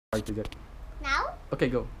Try to get. Now? Okay,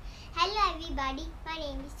 go. Hello everybody, my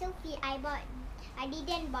name is Sophie. I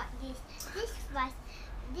didn't bought this. This was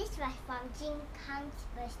from Jin Kang's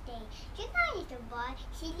birthday. Jin Kang is a boy.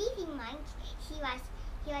 He lives in Munch. He was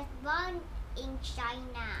born in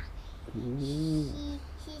China.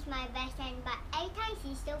 He's my best friend, but every time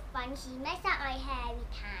he's so fun. He messes up my hair every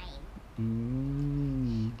time.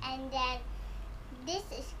 And then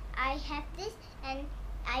I have this and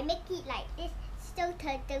I make it like this. So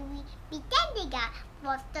Turtlery pretend they got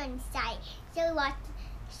water inside.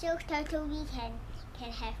 So Turtlery can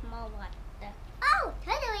have more water. Oh,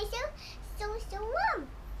 Turtlery so warm.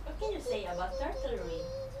 What can you say about Turtlery?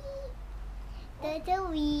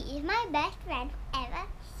 Turtlery is my best friend ever.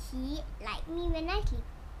 He like me when I sleep.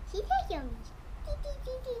 He takes on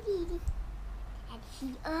me. And he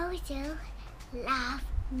also loves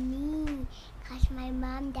me because my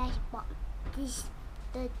mom does bought this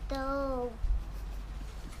turtle.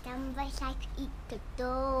 Some of us like to eat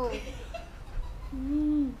turtle.